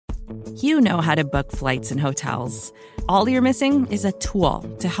You know how to book flights and hotels. All you're missing is a tool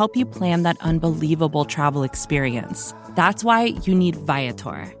to help you plan that unbelievable travel experience. That's why you need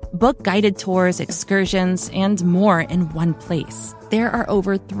Viator. Book guided tours, excursions, and more in one place. There are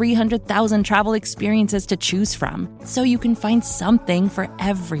over 300,000 travel experiences to choose from, so you can find something for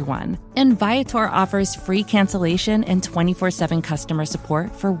everyone. And Viator offers free cancellation and 24/7 customer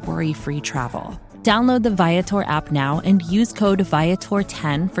support for worry-free travel. Download the Viator app now and use code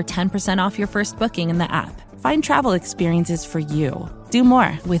Viator10 for 10% off your first booking in the app. Find travel experiences for you. Do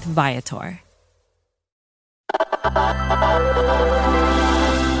more with Viator.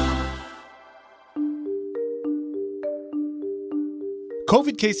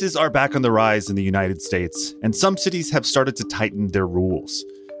 COVID cases are back on the rise in the United States, and some cities have started to tighten their rules.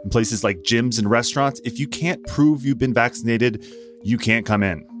 In places like gyms and restaurants, if you can't prove you've been vaccinated, you can't come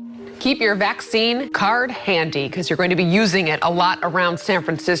in. Keep your vaccine card handy because you're going to be using it a lot around San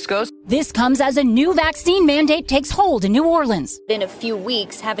Francisco. This comes as a new vaccine mandate takes hold in New Orleans. In a few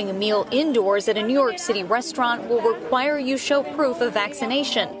weeks, having a meal indoors at a New York City restaurant will require you show proof of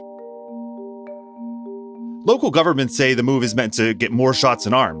vaccination. Local governments say the move is meant to get more shots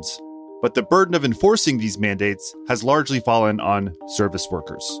in arms, but the burden of enforcing these mandates has largely fallen on service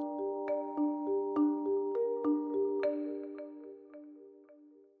workers.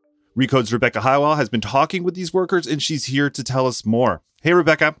 Recode's Rebecca Hywell has been talking with these workers, and she's here to tell us more. Hey,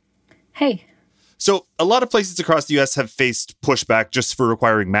 Rebecca. Hey. So a lot of places across the U.S. have faced pushback just for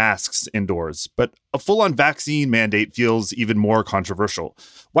requiring masks indoors, but a full-on vaccine mandate feels even more controversial.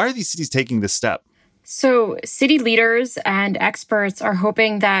 Why are these cities taking this step? So city leaders and experts are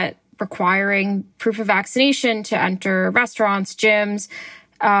hoping that requiring proof of vaccination to enter restaurants, gyms,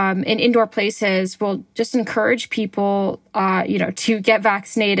 in indoor places will just encourage people, to get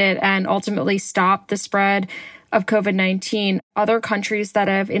vaccinated and ultimately stop the spread of COVID-19. Other countries that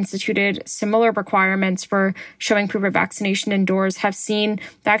have instituted similar requirements for showing proof of vaccination indoors have seen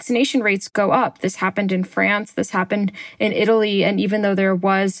vaccination rates go up. This happened in France, this happened in Italy, and even though there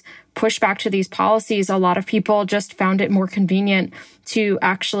was pushback to these policies, a lot of people just found it more convenient to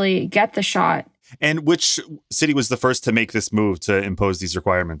actually get the shot. And which city was the first to make this move to impose these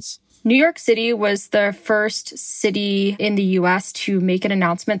requirements? New York City was the first city in the U.S. to make an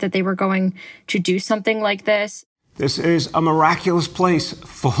announcement that they were going to do something like this. This is a miraculous place,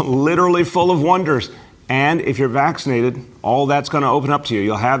 literally full of wonders. And if you're vaccinated, all that's going to open up to you.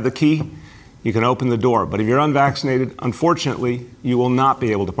 You'll have the key. You can open the door. But if you're unvaccinated, unfortunately, you will not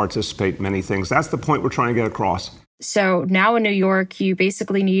be able to participate in many things. That's the point we're trying to get across. So now in New York, you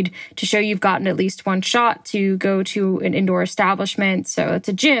basically need to show you've gotten at least one shot to go to an indoor establishment. So it's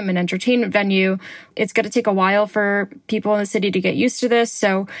a gym, an entertainment venue. It's going to take a while for people in the city to get used to this.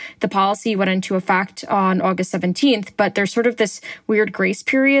 So the policy went into effect on August 17th, but there's sort of this weird grace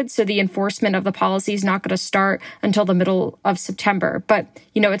period. So the enforcement of the policy is not going to start until the middle of September. But,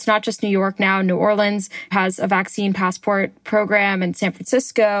 it's not just New York now. New Orleans has a vaccine passport program, and San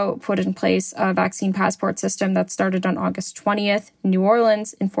Francisco put in place a vaccine passport system that started on August 20th. New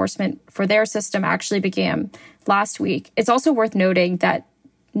Orleans enforcement for their system actually began last week. It's also worth noting that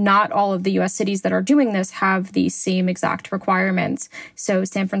not all of the U.S. cities that are doing this have the same exact requirements. So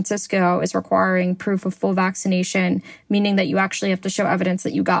San Francisco is requiring proof of full vaccination, meaning that you actually have to show evidence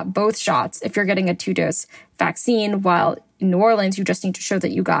that you got both shots if you're getting a 2-dose vaccine, while in New Orleans, you just need to show that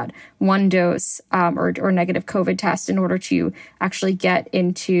you got 1 dose or negative COVID test in order to actually get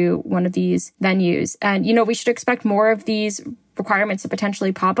into one of these venues. And, we should expect more of these requirements to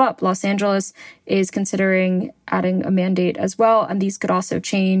potentially pop up. Los Angeles is considering adding a mandate as well. And these could also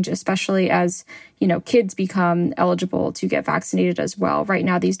change, especially as, kids become eligible to get vaccinated as well. Right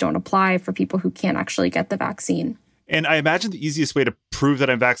now, these don't apply for people who can't actually get the vaccine. And I imagine the easiest way to prove that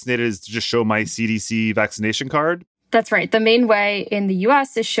I'm vaccinated is to just show my CDC vaccination card. That's right. The main way in the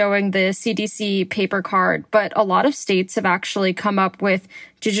U.S. is showing the CDC paper card, but a lot of states have actually come up with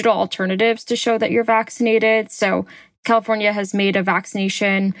digital alternatives to show that you're vaccinated. So California has made a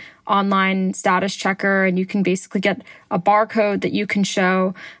vaccination online status checker, and you can basically get a barcode that you can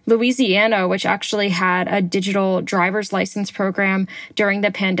show. Louisiana, which actually had a digital driver's license program during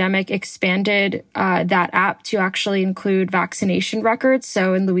the pandemic, expanded that app to actually include vaccination records.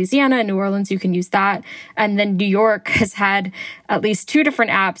 So in Louisiana and New Orleans, you can use that. And then New York has had at least 2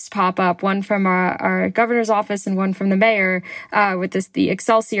 different apps pop up, one from our governor's office and one from the mayor, with the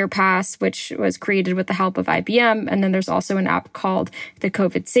Excelsior Pass, which was created with the help of IBM. And then there's also an app called the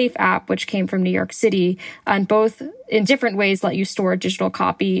COVID Safe app, which came from New York City, and both in different ways let you store a digital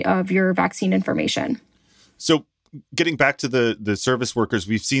copy of your vaccine information. So getting back to the service workers,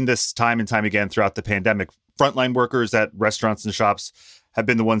 we've seen this time and time again throughout the pandemic. Frontline workers at restaurants and shops have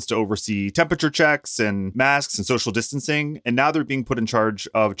been the ones to oversee temperature checks and masks and social distancing. And now they're being put in charge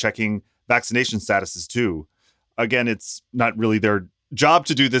of checking vaccination statuses too. Again, it's not really their job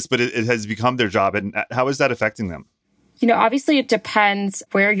to do this, but it has become their job. And how is that affecting them? Obviously it depends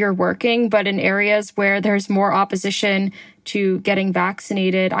where you're working, but in areas where there's more opposition to getting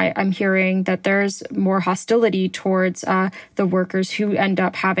vaccinated, I'm hearing that there's more hostility towards the workers who end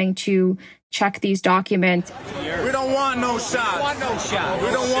up having to check these documents. We don't want no shots. We don't want no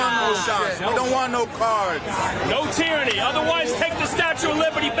shots. We don't want no cards. No tyranny. Otherwise, take the Statue of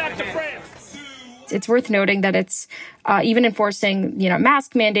Liberty back to France. It's worth noting that it's even enforcing,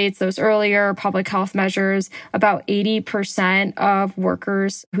 mask mandates, those earlier public health measures. About 80% of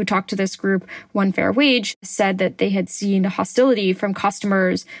workers who talked to this group, One Fair Wage, said that they had seen hostility from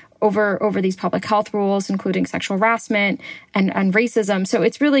customers over these public health rules, including sexual harassment and racism. So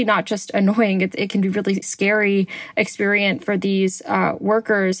it's really not just annoying. It can be really scary experience for these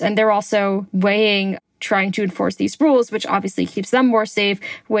workers. And they're also weighing trying to enforce these rules, which obviously keeps them more safe,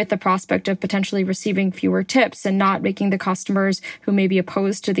 with the prospect of potentially receiving fewer tips and not making the customers who may be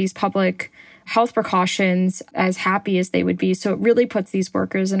opposed to these public health precautions as happy as they would be. So it really puts these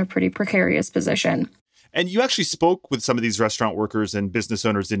workers in a pretty precarious position. And you actually spoke with some of these restaurant workers and business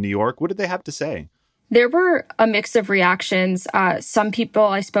owners in New York. What did they have to say? There were a mix of reactions. Some people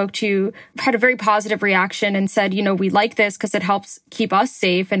I spoke to had a very positive reaction and said, we like this because it helps keep us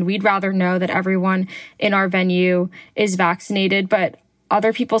safe and we'd rather know that everyone in our venue is vaccinated. But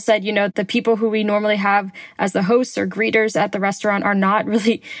other people said, the people who we normally have as the hosts or greeters at the restaurant are not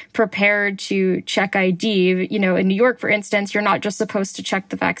really prepared to check ID. In New York, for instance, you're not just supposed to check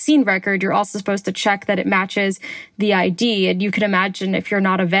the vaccine record. You're also supposed to check that it matches the ID. And you can imagine if you're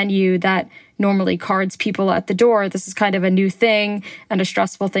not a venue that normally cards people at the door, this is kind of a new thing and a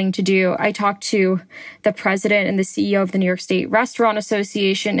stressful thing to do. I talked to the president and the CEO of the New York State Restaurant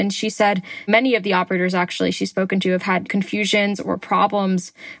Association, and she said many of the operators actually she's spoken to have had confusions or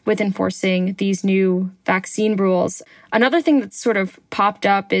problems with enforcing these new vaccine rules. Another thing that's sort of popped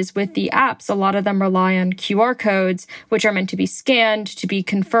up is with the apps, a lot of them rely on QR codes, which are meant to be scanned to be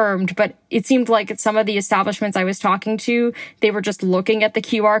confirmed. But it seemed like at some of the establishments I was talking to, they were just looking at the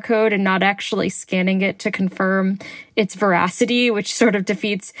QR code and not actually scanning it to confirm its veracity, which sort of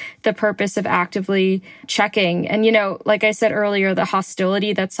defeats the purpose of actively checking. And, like I said earlier, the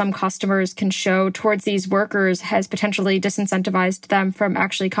hostility that some customers can show towards these workers has potentially disincentivized them from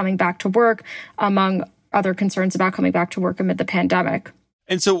actually coming back to work, among other concerns about coming back to work amid the pandemic.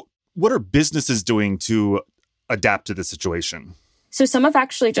 And so what are businesses doing to adapt to the situation? So some have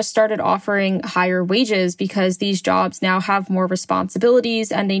actually just started offering higher wages because these jobs now have more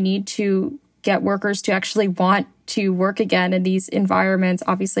responsibilities and they need to get workers to actually want to work again in these environments.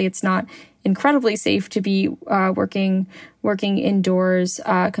 Obviously, it's not incredibly safe to be working indoors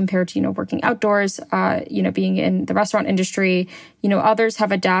compared to, working outdoors, being in the restaurant industry. Others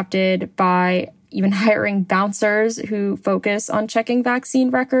have adapted by even hiring bouncers who focus on checking vaccine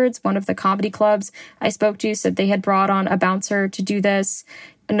records. One of the comedy clubs I spoke to said they had brought on a bouncer to do this.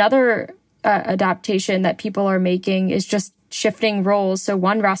 Another adaptation that people are making is just shifting roles. So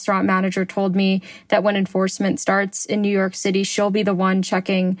one restaurant manager told me that when enforcement starts in New York City, she'll be the one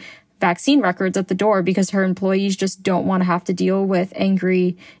checking vaccine records at the door because her employees just don't want to have to deal with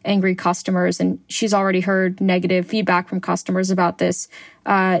angry customers. And she's already heard negative feedback from customers about this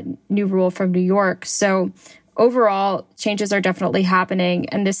new rule from New York. So overall, changes are definitely happening,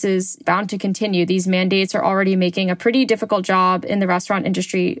 and this is bound to continue. These mandates are already making a pretty difficult job in the restaurant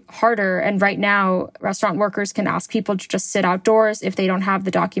industry harder. And right now, restaurant workers can ask people to just sit outdoors if they don't have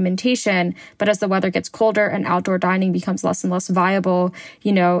the documentation. But as the weather gets colder and outdoor dining becomes less and less viable,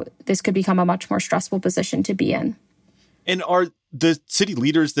 this could become a much more stressful position to be in. And are the city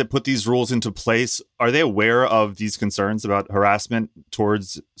leaders that put these rules into place, are they aware of these concerns about harassment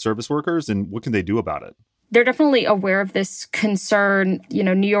towards service workers, and what can they do about it? They're definitely aware of this concern.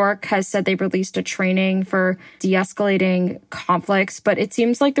 New York has said they released a training for de-escalating conflicts, but it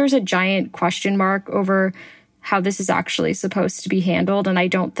seems like there's a giant question mark over how this is actually supposed to be handled. And I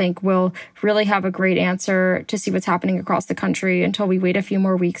don't think we'll really have a great answer to see what's happening across the country until we wait a few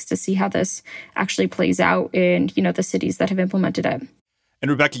more weeks to see how this actually plays out in, the cities that have implemented it. And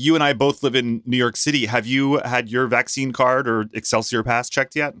Rebecca, you and I both live in New York City. Have you had your vaccine card or Excelsior Pass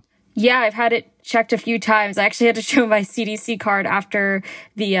checked yet? Yeah, I've had it checked a few times. I actually had to show my CDC card after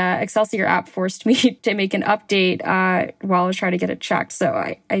the Excelsior app forced me to make an update while I was trying to get it checked. So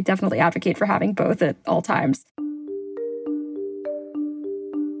I definitely advocate for having both at all times.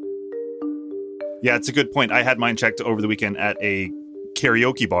 Yeah, it's a good point. I had mine checked over the weekend at a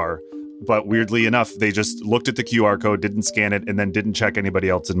karaoke bar. but weirdly enough, they just looked at the QR code, didn't scan it, and then didn't check anybody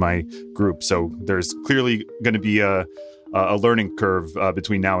else in my group. So there's clearly going to be a learning curve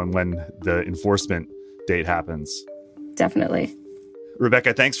between now and when the enforcement date happens. Definitely.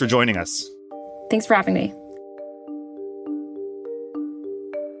 Rebecca, thanks for joining us. Thanks for having me.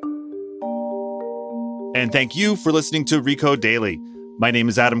 And thank you for listening to Recode Daily. My name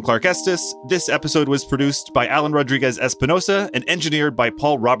is Adam Clark Estes. This episode was produced by Alan Rodriguez Espinosa and engineered by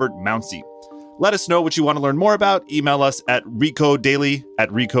Paul Robert Mounsey. Let us know what you want to learn more about. Email us at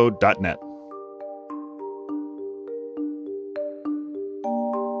recodedaily@recode.net.